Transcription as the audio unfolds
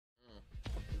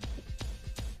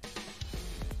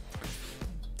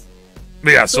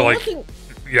Yeah, so like,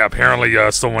 yeah, apparently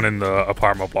someone in the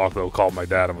apartment block though called my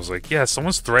dad and was like, "Yeah,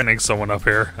 someone's threatening someone up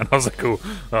here," and I was like, "Oh,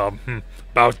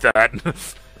 about that."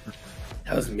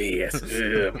 That was me. Yes.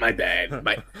 Ugh, my bad.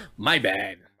 My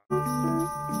bad.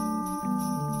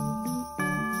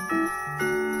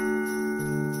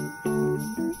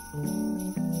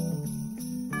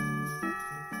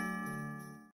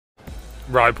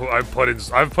 Right, I've put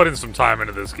in some time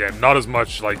into this game. Not as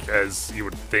much like as you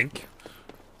would think.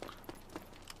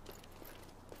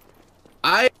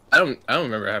 I don't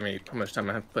remember how much time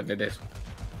I have put into this.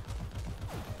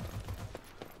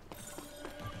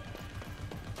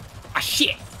 Ah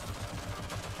shit.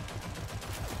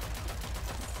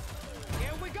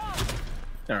 Here we go.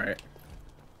 All right.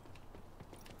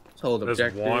 Let's hold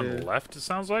objective. There's one left. It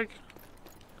sounds like.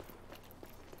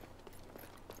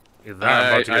 Either that,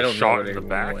 I'm about to get shot in the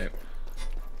back. Went.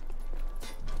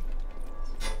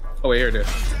 Oh wait, here it is.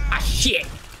 Ah shit!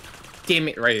 Damn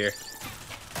it, right here.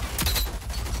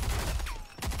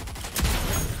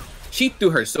 She threw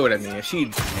her sword at me and she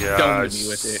domed me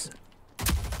with it.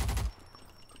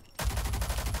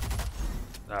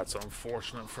 That's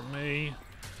unfortunate for me.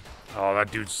 Oh,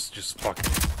 that dude's just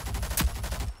fucking.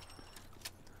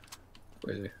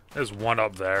 Where is he? There's one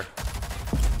up there.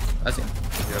 I see him.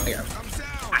 Yep. I got him.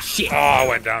 Ah shit! Oh, I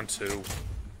went down too.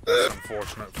 That's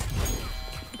unfortunate.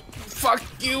 Fuck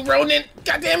you, Ronin!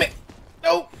 God damn it!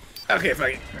 No. Okay,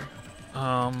 fuck it.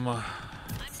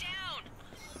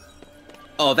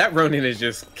 Oh, that Ronin is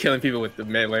just killing people with the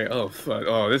melee. Oh fuck!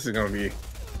 Oh, this is gonna be.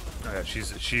 Oh, yeah,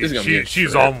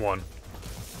 she's on one.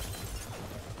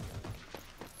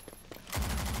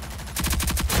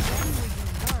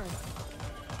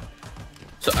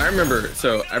 So I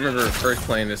remember first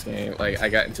playing this game. Like I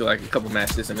got into like a couple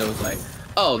matches and it was like,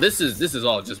 oh, this is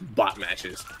all just bot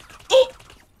matches. Oh.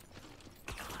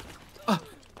 I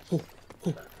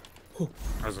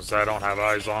was gonna say I don't have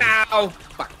eyes on. Ow!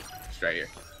 Fuck! It's right here.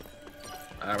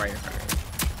 Right in front of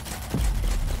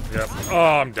me. Yep.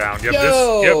 Oh, I'm down. Yep.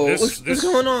 Yo, this. What's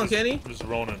going on, Kenny? This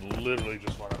Ronin literally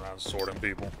just went around sorting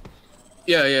people.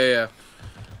 Yeah.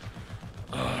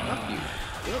 Fuck you.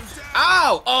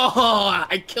 Ow! Oh,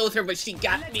 I killed her, but she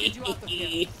got me.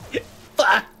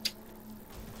 Fuck.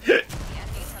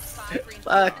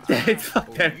 Fuck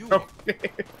that.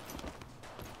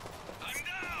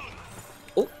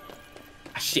 Oh.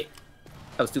 Ah, shit.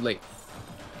 That was too late.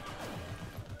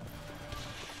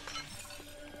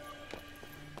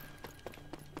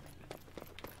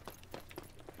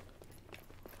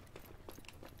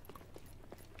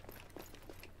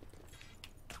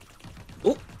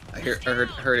 Oh, I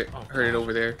heard it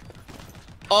over there.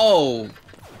 Oh,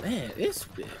 man, this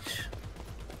bitch.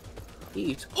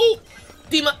 He's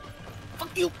Dima,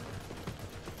 fuck you.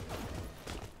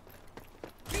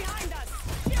 Behind us.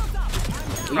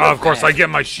 Oh, of course, I get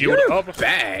my shield up. You're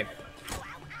bad.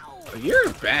 You're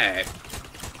bad.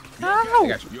 No. I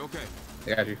got you. You okay? I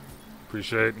got you.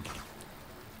 Appreciate it.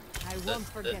 I won't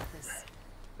forget this.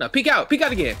 Now peek out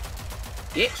again.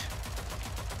 Bitch.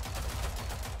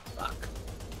 Fuck.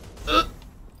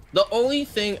 The only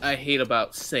thing I hate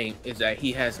about Saint is that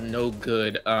he has no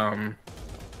good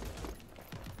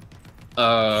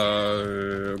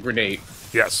grenade.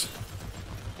 Yes.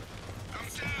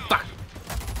 Fuck.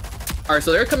 Alright,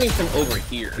 so they're coming from over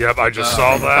here. Yep, I just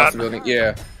saw that.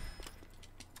 Yeah.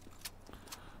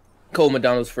 Cold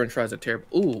McDonald's French fries are terrible.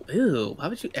 Ooh, ew. Why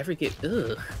would you ever get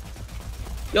ugh?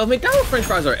 Yo, McDonald's French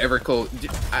fries are ever cold. You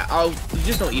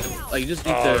just don't eat them. Like, you just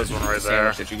eat this one right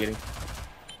there. Sandwich that you're getting.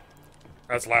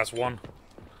 That's the last one.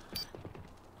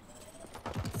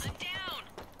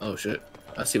 Oh shit!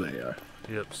 I see where they are.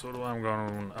 Yep. So do I'm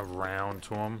going around to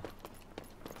them.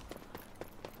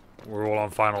 We're all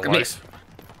on final life.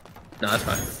 No, that's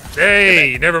fine.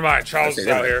 Hey, never mind. Charles is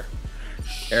out here.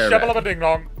 Shabba ding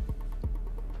dong.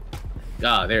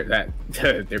 Ah, they're bad.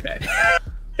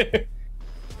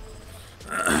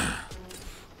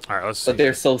 All right, let's see. But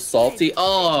they're so salty.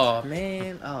 Oh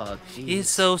man. Oh jeez. He's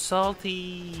so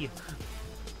salty.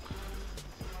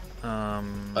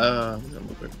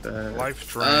 Life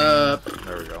stream.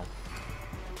 There we go.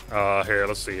 Here,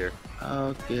 let's see here.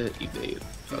 I'll get evade.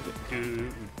 Fuck it.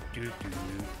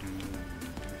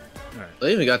 Right.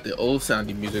 They even got the old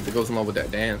sounding music that goes along with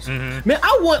that dance. Mm-hmm. Man,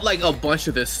 I want like a bunch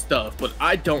of this stuff, but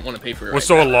I don't want to pay for it. Well,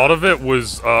 so a lot of it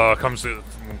was comes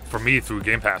for me through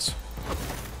Game Pass.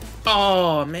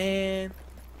 Oh man.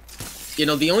 You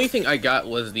know, the only thing I got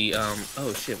was the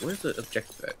oh shit, where's the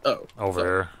objective at? Oh. Over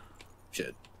there.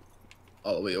 Shit.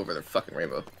 All the way over the fucking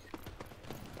rainbow.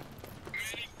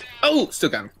 Oh, still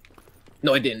got him.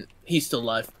 No, I didn't. He's still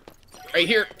alive. Right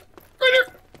here. Right here.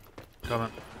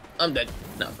 Coming. I'm dead.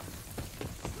 No.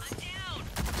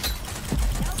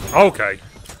 Okay.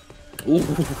 Ooh.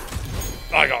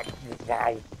 I got...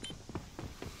 Wow.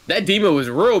 That demon was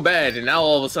real bad, and now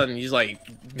all of a sudden he's like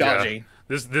dodging.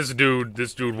 Yeah. This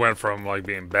dude went from like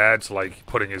being bad to like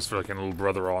putting his fucking little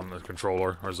brother on the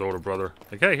controller, or his older brother.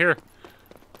 Like, hey, here.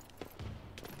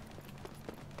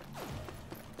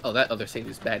 Oh, that other save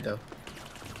is bad though.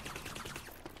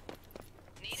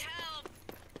 Need help.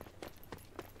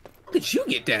 How did you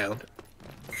get down?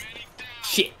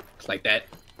 Shit, it's like that.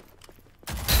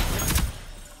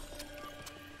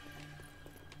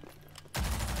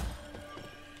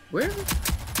 Where? You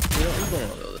know, I'm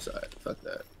going on the other side. Fuck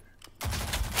that.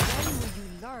 When will you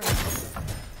learn?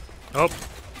 Oh.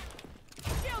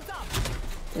 Shields up.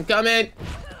 I'm coming.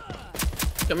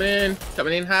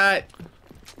 Coming in hot.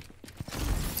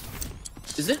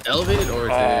 Is it elevated or is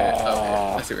it? Okay,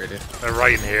 I see where it is. They're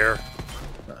right in here.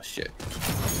 Oh shit.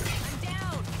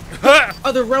 I'm down.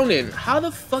 Other Ronin, how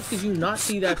the fuck did you not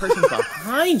see that person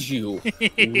behind you?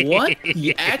 What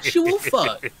the actual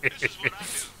fuck?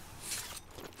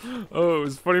 Oh, it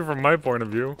was funny from my point of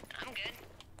view. I'm good.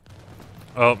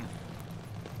 Oh.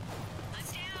 I'm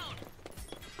down.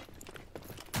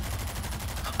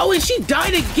 Oh, and she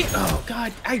died again. Oh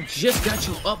god, I just got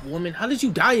you up, woman. How did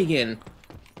you die again?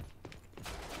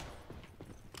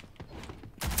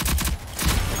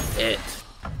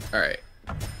 Alright.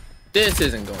 This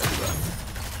isn't going too well.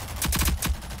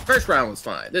 First round was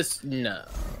fine. This, no.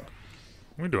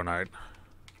 We're doing alright.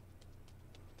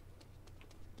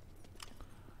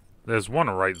 There's one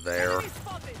right there. Enemy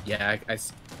spotted. Yeah,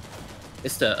 it's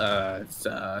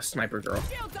the sniper girl.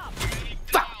 Shields up.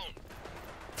 Fuck!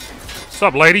 What's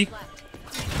up, lady?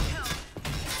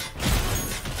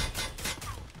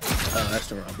 That's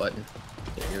the wrong button.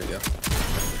 Yeah, here we go.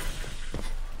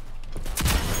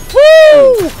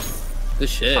 Woo! Good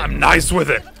shit. I'm nice with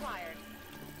it. Acquired.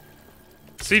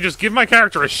 See, just give my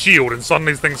character a shield and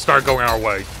suddenly things start going our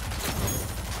way.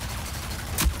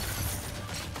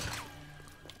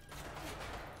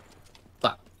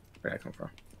 Fuck. Where'd that come from?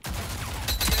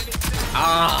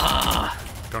 Ah!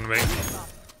 Come to me.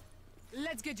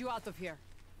 Let's get you out of here.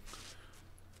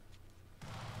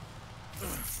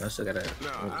 I still gotta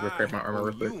repair my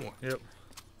armor real quick. Yep.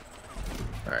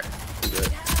 Alright, we good.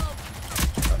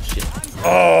 Oh shit.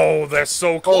 Oh, they're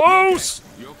so close!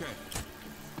 You okay?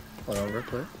 Hold on real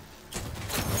quick.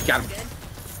 Got him.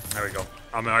 There we go.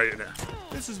 I'm alright.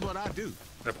 This is what I do.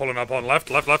 They're pulling up on left.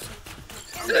 Fuck.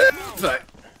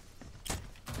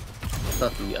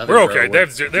 Thought the other We're girl okay.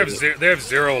 was- They have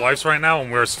 0 lives right now,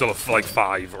 and we're still at like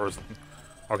 5. Or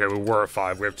okay, we were at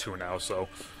 5. We have 2 now, so.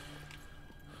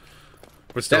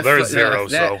 But still, That's- there's 0.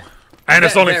 that- so, and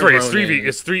it's only that 3. It's Ronin- 3v.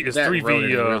 It's 3. It's that 3v.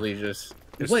 Ronin really just.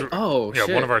 it's Wait. thr- Oh yeah,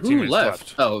 shit. one of our Who teammates left?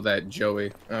 left. Oh, that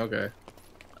Joey. Okay.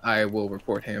 I will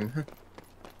report him.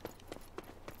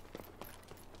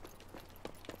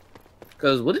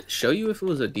 Cause would it show you if it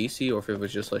was a DC or if it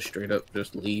was just like straight up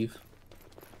just leave?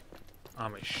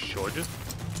 It should.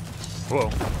 Whoa.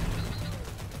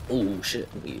 Oh shit.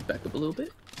 Let me back up a little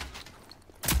bit.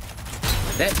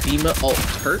 That Dima ult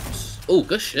hurts. Oh,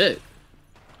 good shit.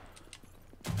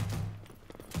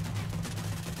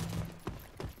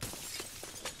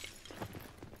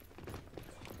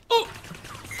 Oh!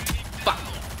 Fuck!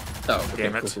 Oh, okay.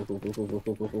 Damn it.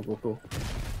 Cool.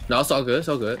 No, it's all good. It's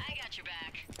all good. I got your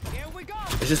back. Here we go.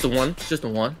 It's just the one. It's just the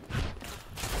one.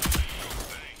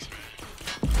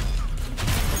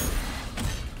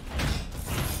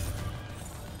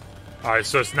 Alright,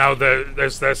 so it's now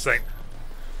there's that thing.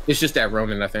 It's just that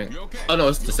Ronin, I think. You okay? Oh no,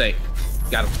 it's the same.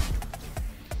 Got him.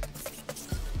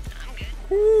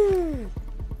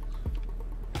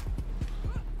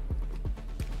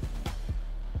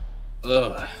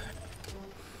 Ugh.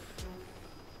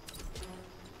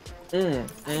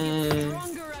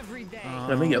 Stronger every day.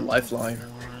 Let me get lifeline.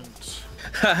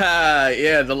 Haha,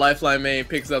 yeah, the lifeline main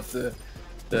picks up the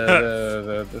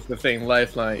thing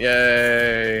lifeline.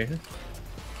 Yay.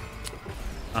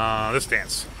 This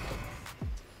dance.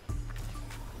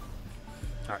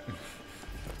 Alright.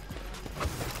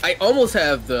 I almost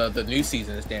have the new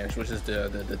season's dance, which is the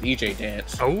DJ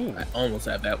dance. Oh. I almost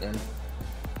have that one.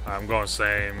 I'm going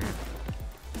same.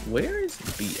 Where is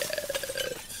B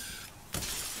at?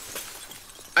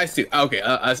 I see. Okay,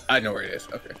 I know where it is.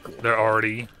 Okay, cool. They're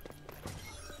already.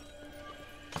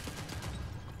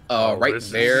 Right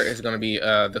this there is- is gonna be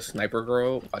the sniper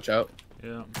girl. Watch out.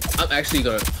 Yeah. I'm actually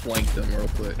gonna flank them real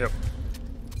quick. Yep.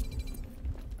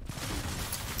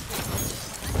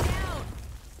 Down.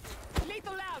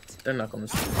 Lethal out. They're not gonna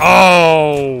see.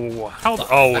 Oh, how?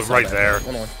 Oh, I saw right that. there.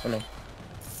 Hold on.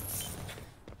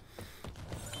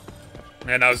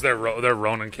 And as their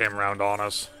Ronin came around on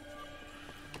us.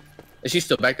 Is she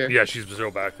still back there? Yeah, she's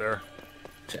still back there.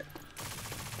 Shit.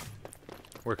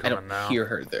 We're I coming don't now. hear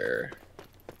her there.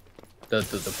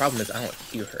 The problem is I don't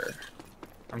hear her.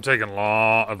 I'm taking the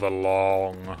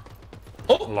long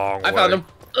I way. found him.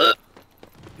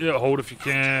 Yeah, hold if you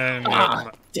can. Ah,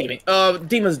 Yeah. damn it.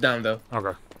 Demon's down though.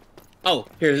 Okay. Oh,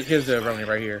 here's the running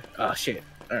right here. Oh shit.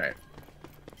 All right.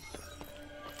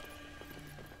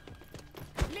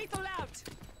 Lethal out.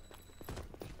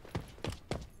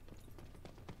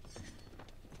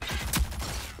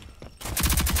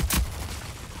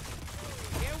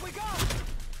 Here we go.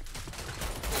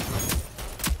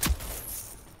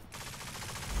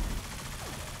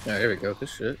 Yeah, there we go. Good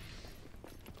shit.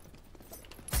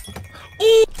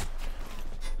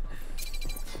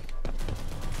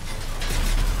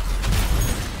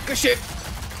 Good shit.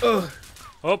 Ugh.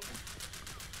 Oh,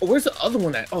 Oh, where's the other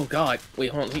one at? Oh god. Wait,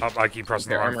 hold on. I keep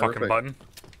pressing the Okay, wrong armor real fucking quick. button.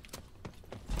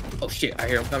 Oh shit, I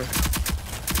hear him coming.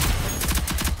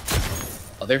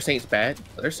 Oh, their Saint's bad.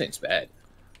 Oh, their Saint's bad.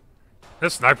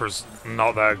 This sniper's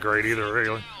not that great either,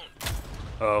 really.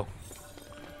 Oh.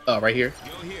 Oh, right here.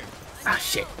 Ah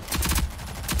shit.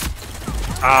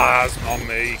 Ah, that's on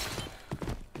me.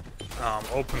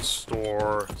 Open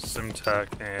store, Simtech,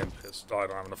 and pistol. I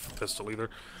don't have enough pistol either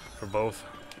for both.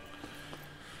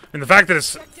 And the fact that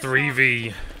it's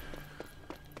 3v.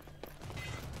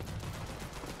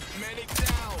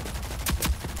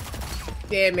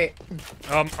 Damn it.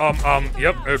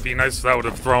 Yep, it would be nice if that would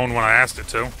have thrown when I asked it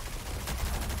to.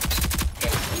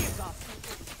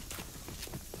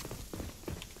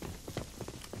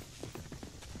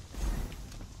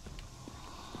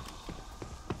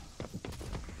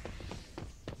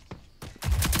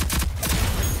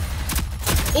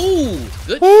 Ooh,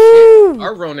 good shit.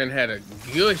 Our Ronin had a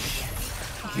good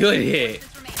hit.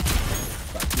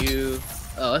 Fuck you.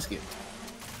 Oh, that's good.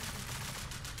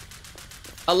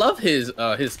 I love his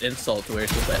insult where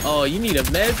it's just like, oh, you need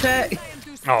a med pack?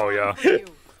 Oh, yeah.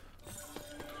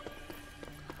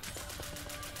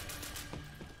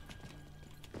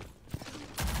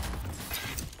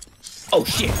 Oh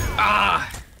shit.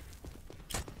 Ah.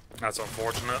 That's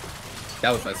unfortunate.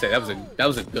 That was, I say, that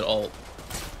was a good ult.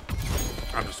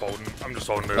 I'm just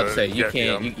holding to Let's say you get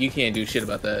can't him. you can't do shit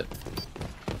about that.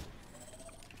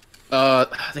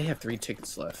 They have 3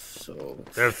 tickets left, so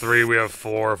They have 3, we have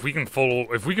 4. If we can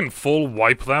full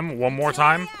wipe them one more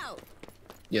time.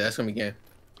 yeah, that's gonna be game.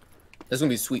 That's gonna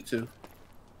be sweet too.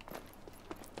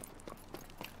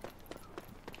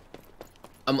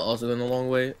 I'm also going the long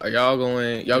way. Are y'all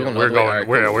going? Y'all going? We're the other way? going. Alright,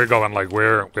 We're cool. we're going like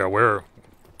we're.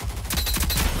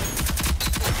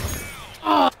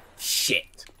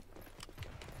 Shit.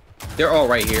 They're all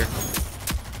right here.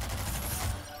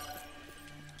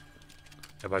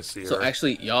 If I see her. So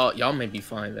actually, y'all may be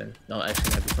fine then. Y'all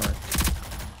actually might be fine.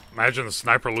 Imagine the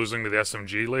sniper losing to the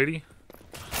SMG lady.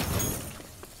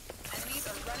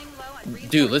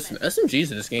 Dude, listen,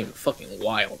 SMGs in this game are fucking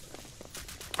wild.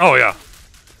 Oh yeah.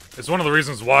 It's one of the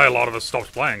reasons why a lot of us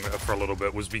stopped playing for a little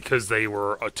bit was because they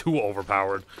were too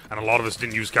overpowered, and a lot of us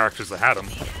didn't use characters that had them.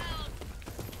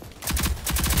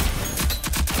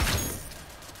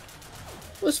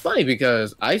 Well, it's funny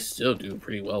because I still do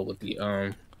pretty well with the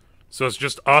So it's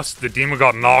just us. The demon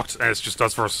got knocked, and it's just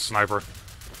us versus sniper.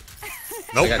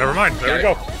 Nope, got never it. mind. There we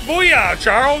go. Got Booyah,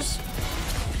 Charles.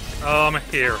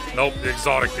 Here. Nope, the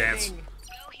exotic dance.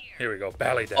 Here we go.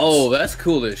 Ballet dance. Oh, that's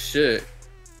cool as shit.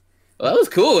 Well, that was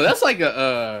cool. That's like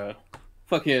a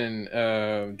fucking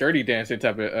dirty dancing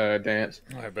type of dance.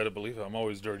 I better believe it. I'm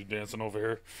always dirty dancing over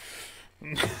here.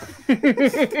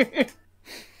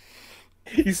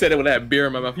 You said it with that beer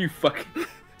in my mouth. You fucking.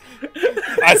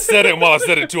 I said it while I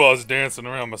said it too. I was dancing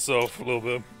around myself a little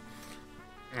bit.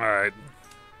 All right.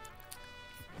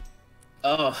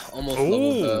 Oh, almost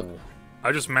leveled up. Ooh.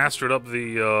 I just mastered up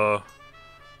the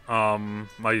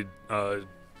my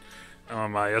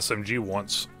SMG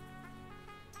once.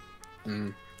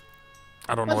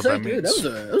 I don't know what that Dude, means.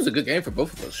 that was a good game for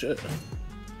both of us. Shit.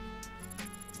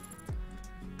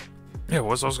 Yeah,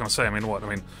 what was I gonna say? I mean, what? I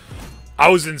mean, I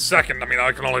was in second. I mean,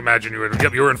 I can only imagine you were.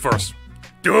 Yep, you were in first.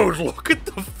 Dude, look at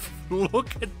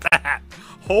that!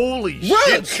 Holy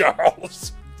shit,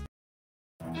 Charles!